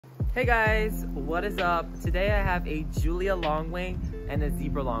Hey guys, what is up? Today I have a Julia Longwing and a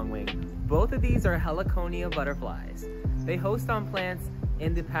Zebra Longwing. Both of these are Heliconia butterflies. They host on plants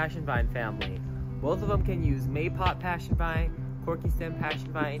in the passion vine family. Both of them can use maypop passion vine, corky stem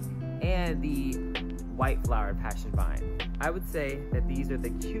passion vine, and the white flowered passion vine. I would say that these are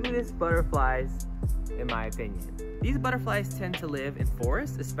the cutest butterflies in my opinion. These butterflies tend to live in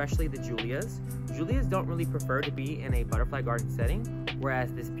forests, especially the Julias. Julias don't really prefer to be in a butterfly garden setting,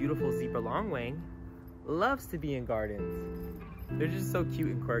 whereas this beautiful Zebra Longwing loves to be in gardens. They're just so cute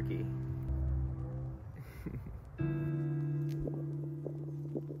and quirky.